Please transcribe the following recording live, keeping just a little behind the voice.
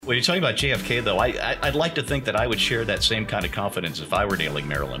when you're talking about JFK, though, I'd like to think that I would share that same kind of confidence if I were nailing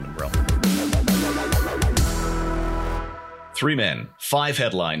Marilyn Monroe. 3 men, 5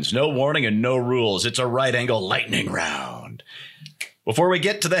 headlines, no warning and no rules. It's a right angle lightning round. Before we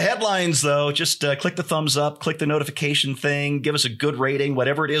get to the headlines, though, just click the thumbs up, click the notification thing, give us a good rating,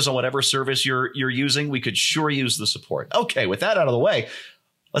 whatever it is on whatever service you're using. We could sure use the support. Okay, with that out of the way,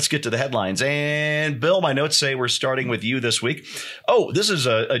 let's get to the headlines. And Bill, my notes say we're starting with you this week. Oh, this is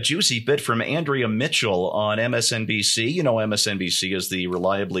a juicy bit from Andrea Mitchell on MSNBC. You know, MSNBC is the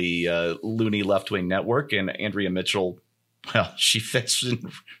reliably loony left-wing network, and Andrea Mitchell, well, she fits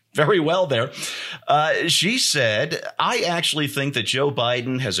in very well there. She said, I actually think that Joe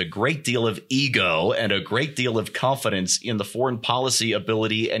Biden has a great deal of ego and a great deal of confidence in the foreign policy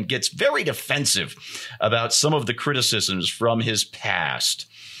ability and gets very defensive about some of the criticisms from his past.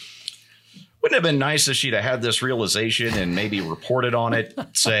 Wouldn't it have been nice if she'd have had this realization and maybe reported on it,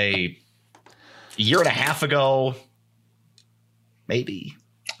 say, a year and a half ago? Maybe.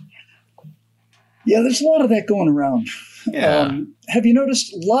 Yeah, there's a lot of that going around. Yeah. Have you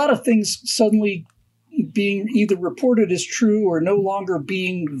noticed a lot of things suddenly being either reported as true or no longer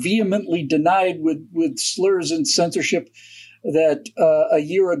being vehemently denied with slurs and censorship that a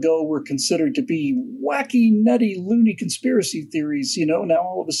year ago were considered to be wacky, nutty, loony conspiracy theories? You know, now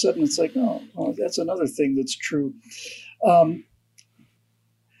all of a sudden it's like, oh, that's another thing that's true. Joe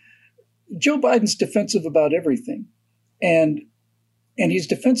Biden's defensive about everything. And he's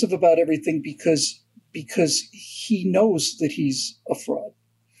defensive about everything because he knows that he's a fraud.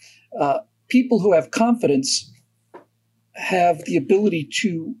 People who have confidence have the ability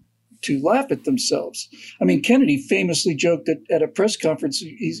to laugh at themselves. I mean, Kennedy famously joked at a press conference,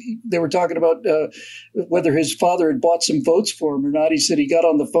 they were talking about whether his father had bought some votes for him or not. He said he got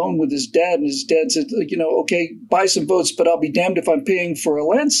on the phone with his dad, and his dad said, okay, buy some votes, but I'll be damned if I'm paying for a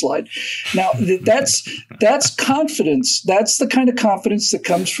landslide. Now, that's confidence. That's the kind of confidence that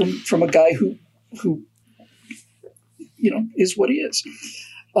comes from a guy who is what he is.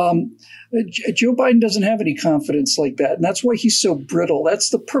 Joe Biden doesn't have any confidence like that, and that's why he's so brittle. That's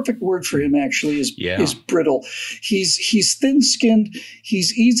the perfect word for him, actually, is brittle. He's thin-skinned.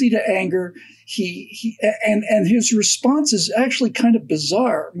 He's easy to anger. And his response is actually kind of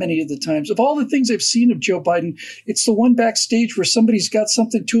bizarre many of the times. Of all the things I've seen of Joe Biden, it's the one backstage where somebody's got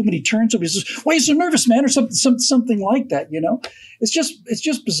something to him and he turns to him and says, "Why are you so nervous, man?" or something like that. You know, it's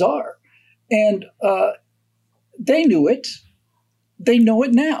just bizarre. And they knew it. They know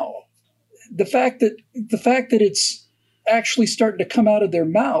it now. The fact that it's actually starting to come out of their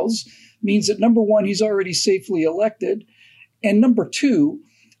mouths means that, number one, he's already safely elected, and number two,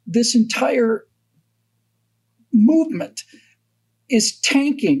 this entire movement is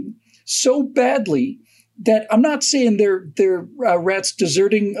tanking so badly that I'm not saying they're rats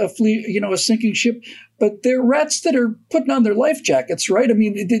deserting a sinking ship, but they're rats that are putting on their life jackets, right? I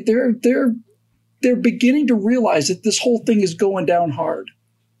mean, they're beginning to realize that this whole thing is going down hard.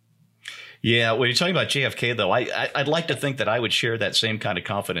 Yeah, when you're talking about JFK, though, I'd like to think that I would share that same kind of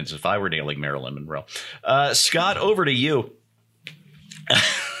confidence if I were nailing Marilyn Monroe. Scott, over to you.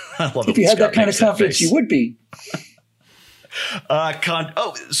 I love if you had that kind of confidence, you would be.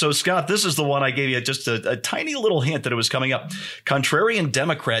 So Scott, this is the one I gave you just a tiny little hint that it was coming up. Contrarian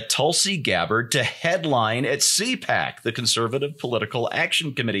Democrat Tulsi Gabbard to headline at CPAC, the Conservative Political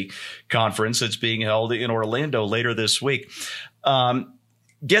Action Committee conference that's being held in Orlando later this week.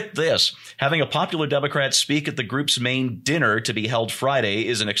 Get this, having a popular Democrat speak at the group's main dinner to be held Friday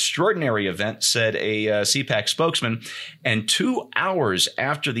is an extraordinary event, said a CPAC spokesman. And 2 hours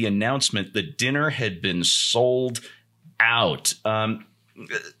after the announcement, the dinner had been sold out.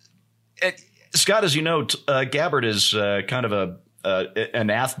 Scott, as you know, Gabbard is kind of an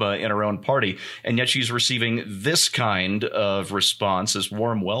anathema in her own party, and yet she's receiving this kind of response, this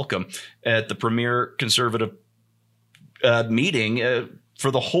warm welcome at the premier conservative meeting for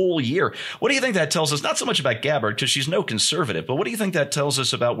the whole year. What do you think that tells us? Not so much about Gabbard, because she's no conservative, but what do you think that tells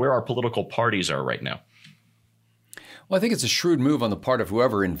us about where our political parties are right now? Well, I think it's a shrewd move on the part of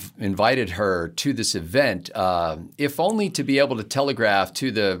whoever invited her to this event, if only to be able to telegraph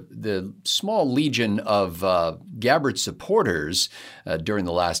to the small legion of Gabbard supporters during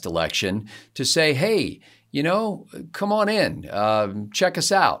the last election to say, hey, come on in, check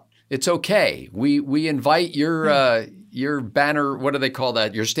us out. It's okay. We invite your banner, what do they call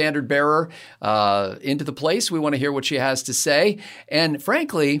that? Your standard bearer into the place. We want to hear what she has to say. And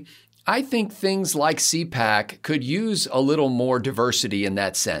frankly, I think things like CPAC could use a little more diversity in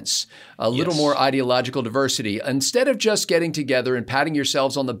that sense, a little more ideological diversity. Instead of just getting together and patting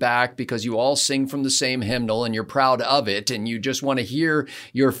yourselves on the back because you all sing from the same hymnal and you're proud of it and you just want to hear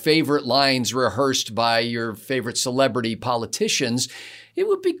your favorite lines rehearsed by your favorite celebrity politicians, it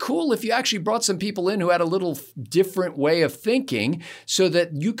would be cool if you actually brought some people in who had a little different way of thinking so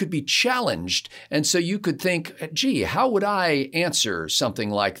that you could be challenged. And so you could think, gee, how would I answer something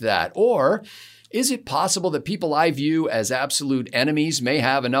like that? Or is it possible that people I view as absolute enemies may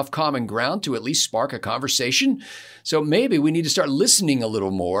have enough common ground to at least spark a conversation? So maybe we need to start listening a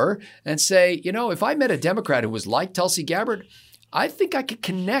little more and say, if I met a Democrat who was like Tulsi Gabbard, I think I could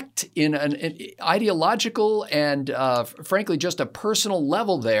connect in an ideological and, frankly, just a personal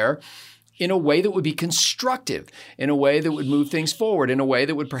level there in a way that would be constructive, in a way that would move things forward, in a way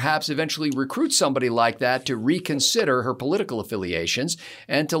that would perhaps eventually recruit somebody like that to reconsider her political affiliations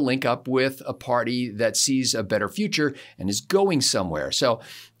and to link up with a party that sees a better future and is going somewhere. So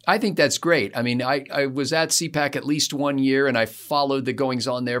I think that's great. I mean, I was at CPAC at least 1 year, and I followed the goings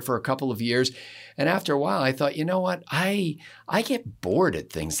on there for a couple of years. And after a while, I thought, you know what? I get bored at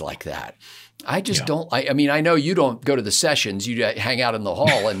things like that. I just don't. I mean, I know you don't go to the sessions. You hang out in the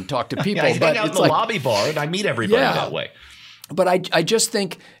hall and talk to people. I hang out in the lobby bar, and I meet everybody that way. But I just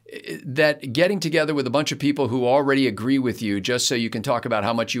think that getting together with a bunch of people who already agree with you just so you can talk about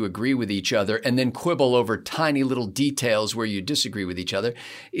how much you agree with each other and then quibble over tiny little details where you disagree with each other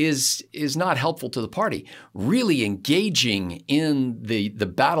is not helpful to the party. Really engaging in the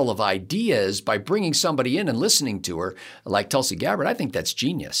battle of ideas by bringing somebody in and listening to her like Tulsi Gabbard, I think that's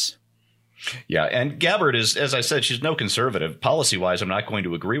genius. Yeah, and Gabbard is, as I said, she's no conservative. Policy-wise, I'm not going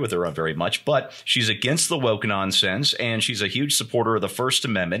to agree with her on very much, but she's against the woke nonsense, and she's a huge supporter of the First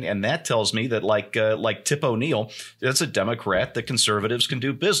Amendment, and that tells me that, like Tip O'Neill, that's a Democrat that conservatives can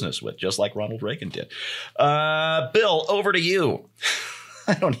do business with, just like Ronald Reagan did. Bill, over to you.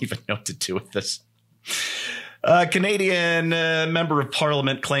 I don't even know what to do with this. Canadian member of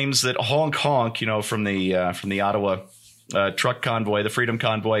Parliament claims that honk honk, from the Ottawa truck convoy, the Freedom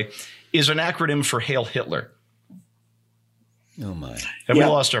Convoy, is an acronym for Hail Hitler. Oh, my. Have we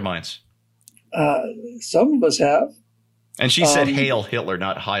lost our minds? Some of us have. And she said Hail Hitler,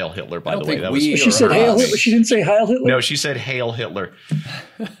 not Heil Hitler, by the way. She said Hail Hitler. She didn't say Heil Hitler? No, she said Hail Hitler.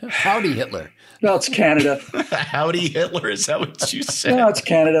 Howdy Hitler. No, it's Canada. Howdy Hitler, is that what you said? No, it's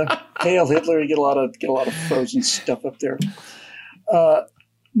Canada. Hail Hitler. You get a lot of frozen stuff up there.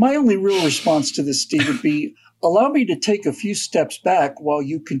 My only real response to this, Steve, would be, allow me to take a few steps back while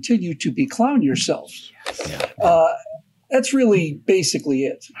you continue to beclown yourself. That's really basically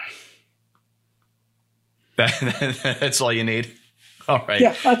it. That's all you need? All right.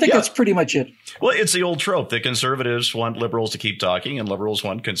 Yeah, I think that's pretty much it. Well, it's the old trope that conservatives want liberals to keep talking and liberals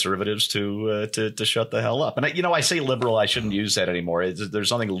want conservatives to shut the hell up. And, I say liberal. I shouldn't use that anymore. There's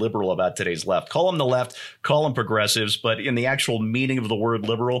something liberal about today's left. Call them the left, call them progressives. But in the actual meaning of the word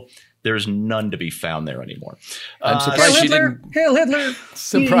liberal, there's none to be found there anymore. I'm surprised she didn't. Hail Hitler!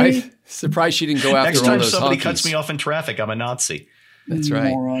 Surprised she didn't go after Next all time those somebody honkies. cuts me off in traffic, I'm a Nazi. That's right.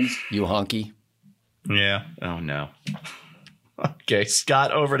 Morons. You honky. Yeah. Oh, no. Okay,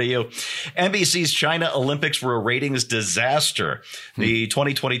 Scott, over to you. NBC's China Olympics were a ratings disaster. The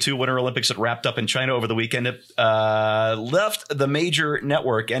 2022 Winter Olympics that wrapped up in China over the weekend left the major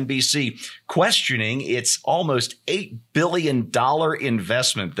network, NBC, questioning its almost $8 billion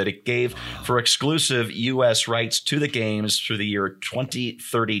investment that it gave for exclusive U.S. rights to the games through the year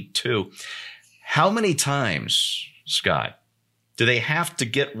 2032. How many times, Scott, do they have to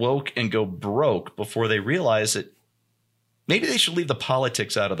get woke and go broke before they realize that maybe they should leave the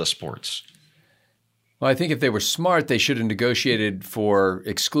politics out of the sports? Well, I think if they were smart, they should have negotiated for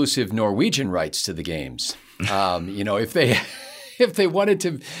exclusive Norwegian rights to the games. If they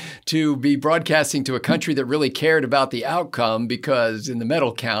wanted to be broadcasting to a country that really cared about the outcome, because in the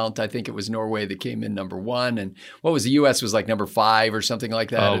medal count, I think it was Norway that came in number 1, and what was the U.S. was like number 5 or something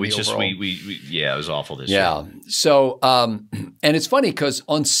like that. Oh, it was awful this year. Yeah. So, and it's funny because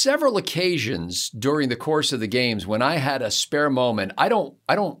on several occasions during the course of the games, when I had a spare moment, I don't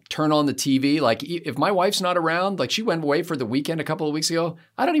turn on the TV. Like if my wife's not around, like she went away for the weekend a couple of weeks ago,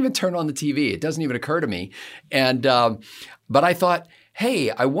 I don't even turn on the TV. It doesn't even occur to me. And but I thought,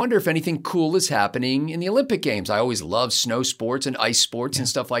 hey, I wonder if anything cool is happening in the Olympic Games. I always love snow sports and ice sports and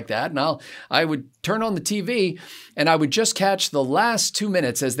stuff like that. And I would turn on the TV and I would just catch the last 2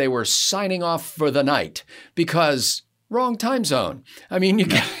 minutes as they were signing off for the night because wrong time zone. I mean, you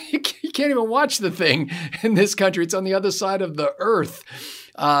can't even watch the thing in this country. It's on the other side of the earth.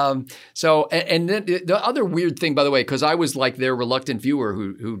 So then the other weird thing, by the way, because I was like their reluctant viewer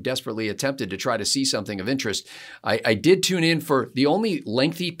who desperately attempted to try to see something of interest, I did tune in for the only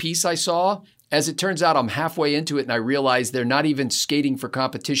lengthy piece I saw. As it turns out, I'm halfway into it and I realized they're not even skating for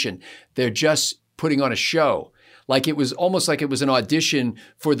competition. They're just putting on a show. Like it was almost like it was an audition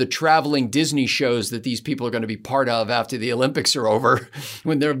for the traveling Disney shows that these people are going to be part of after the Olympics are over,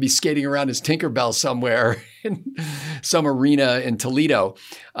 when they'll be skating around as Tinkerbell somewhere in some arena in Toledo.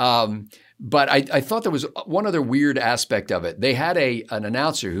 But I thought there was one other weird aspect of it. They had an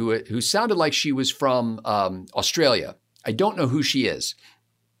announcer who sounded like she was from Australia. I don't know who she is.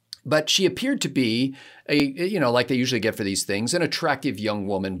 But she appeared to be like they usually get for these things, an attractive young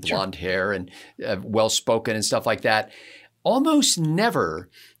woman, blonde hair and well-spoken and stuff like that. Almost never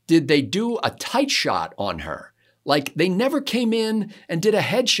did they do a tight shot on her. Like they never came in and did a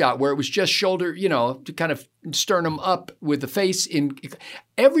headshot where it was just shoulder, to kind of sternum up with the face in.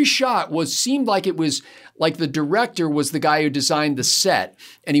 Every shot seemed like it was like the director was the guy who designed the set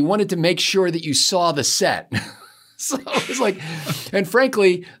and he wanted to make sure that you saw the set. So it was like, and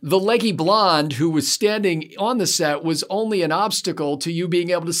frankly, the leggy blonde who was standing on the set was only an obstacle to you being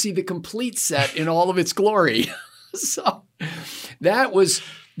able to see the complete set in all of its glory. So that was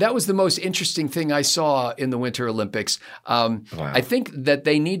the most interesting thing I saw in the Winter Olympics. Wow. I think that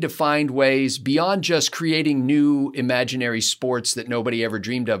they need to find ways beyond just creating new imaginary sports that nobody ever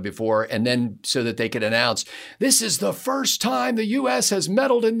dreamed of before, and then so that they could announce, this is the first time the U.S. has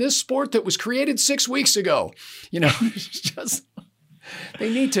medaled in this sport that was created 6 weeks ago. Just they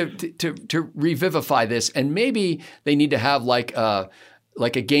need to revivify this, and maybe they need to have like a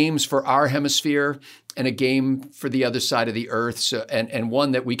games for our hemisphere and a game for the other side of the earth, so and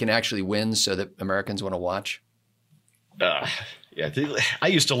one that we can actually win so that Americans want to watch. I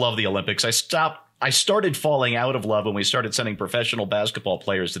used to love the Olympics. I started falling out of love when we started sending professional basketball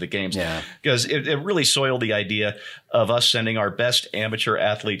players to the games, because it really soiled the idea of us sending our best amateur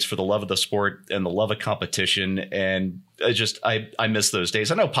athletes for the love of the sport and the love of competition. And I miss those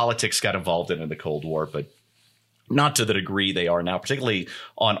days. I know politics got involved in the Cold War, but not to the degree they are now, particularly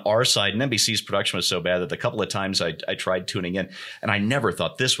on our side. And NBC's production was so bad that the couple of times I tried tuning in, and I never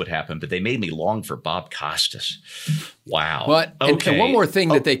thought this would happen, but they made me long for Bob Costas. Wow. But okay. And one more thing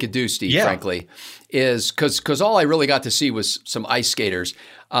that they could do, Steve, frankly, is because all I really got to see was some ice skaters.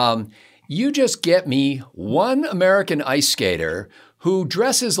 You just get me one American ice skater who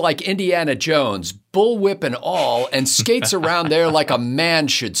dresses like Indiana Jones, bullwhip and all, and skates around there like a man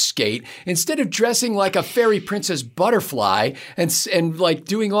should skate, instead of dressing like a fairy princess butterfly and like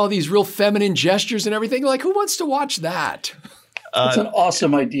doing all these real feminine gestures and everything. Like, who wants to watch that? That's an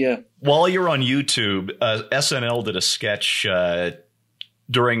awesome idea. While you're on YouTube, SNL did a sketch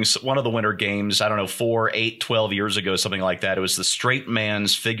during one of the Winter Games, I don't know, 4, 8, 12 years ago, something like that. It was the straight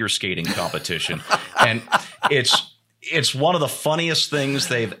man's figure skating competition. And it's one of the funniest things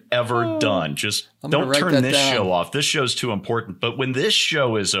they've ever done. Just don't turn this show off. This show's too important. But when this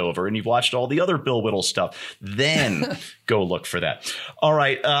show is over and you've watched all the other Bill Whittle stuff, then go look for that. All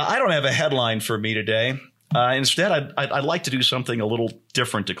right. I don't have a headline for me today. Instead, I'd like to do something a little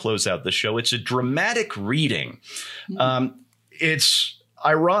different to close out the show. It's a dramatic reading. It's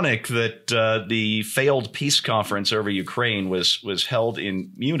ironic that the failed peace conference over Ukraine was held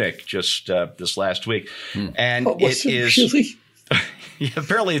in Munich just this last week. And it is really?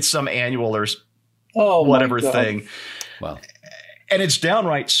 Apparently it's some annual or whatever thing. Wow. And it's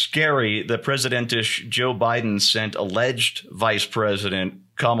downright scary that President-ish Joe Biden sent alleged Vice President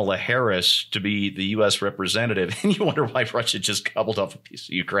Kamala Harris to be the U.S. representative. And you wonder why Russia just gobbled up a piece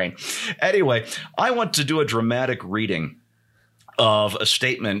of Ukraine. Anyway, I want to do a dramatic reading of a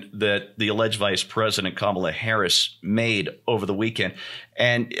statement that the alleged Vice President Kamala Harris made over the weekend.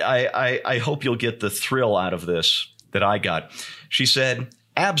 And I hope you'll get the thrill out of this that I got. She said,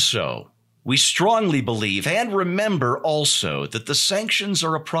 "Abso, we strongly believe and remember also that the sanctions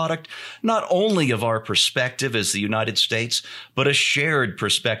are a product not only of our perspective as the United States, but a shared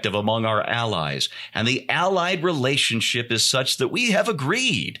perspective among our allies. And the allied relationship is such that we have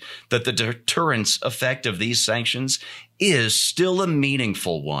agreed that the deterrence effect of these sanctions is still a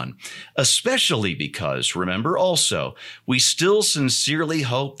meaningful one, especially because, remember also, we still sincerely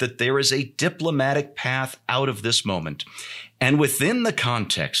hope that there is a diplomatic path out of this moment. And within the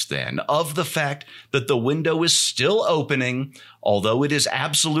context, then, of the fact that the window is still opening, although it is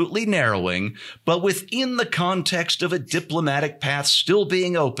absolutely narrowing, but within the context of a diplomatic path still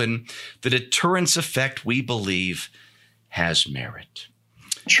being open, the deterrence effect, we believe, has merit."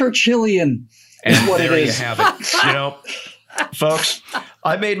 Churchillian is what it is. There you have it. Folks,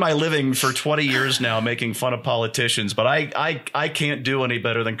 I made my living for 20 years now making fun of politicians, but I can't do any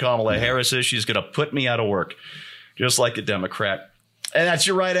better than Kamala Harris is. She's going to put me out of work, just like a Democrat. And that's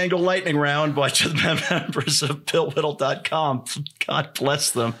your Right Angle Lightning Round by the members of BillWhittle.com. God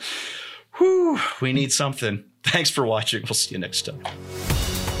bless them. Whew, we need something. Thanks for watching. We'll see you next time.